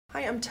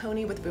Hi, I'm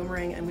Toni with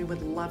Boomerang, and we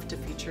would love to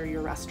feature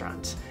your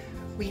restaurant.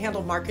 We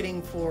handle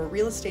marketing for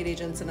real estate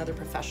agents and other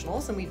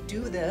professionals, and we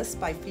do this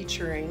by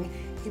featuring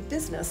a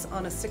business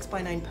on a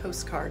 6x9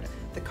 postcard.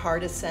 The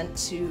card is sent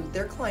to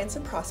their clients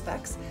and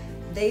prospects.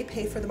 They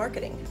pay for the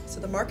marketing. So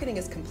the marketing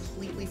is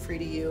completely free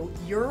to you.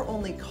 Your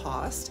only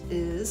cost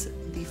is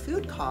the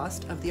food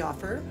cost of the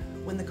offer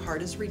when the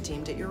card is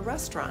redeemed at your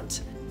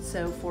restaurant.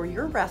 So for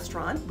your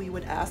restaurant, we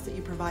would ask that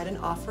you provide an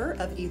offer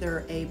of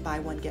either a buy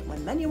one, get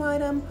one menu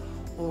item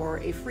or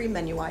a free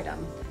menu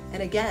item.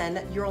 And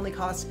again, your only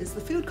cost is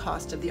the food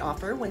cost of the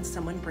offer when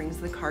someone brings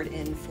the card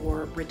in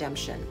for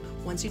redemption.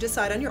 Once you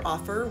decide on your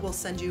offer, we'll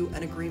send you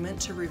an agreement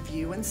to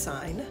review and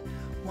sign.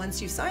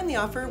 Once you sign the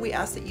offer, we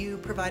ask that you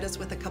provide us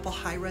with a couple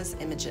high-res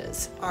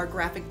images. Our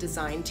graphic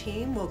design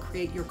team will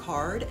create your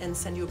card and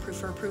send you a proof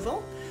for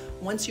approval.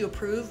 Once you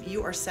approve,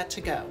 you are set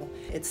to go.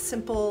 It's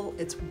simple,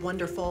 it's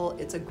wonderful,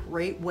 it's a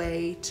great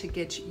way to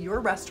get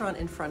your restaurant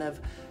in front of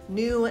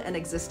new and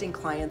existing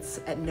clients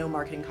at no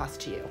marketing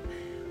cost to you.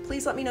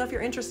 Please let me know if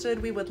you're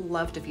interested. We would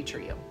love to feature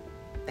you.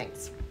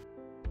 Thanks.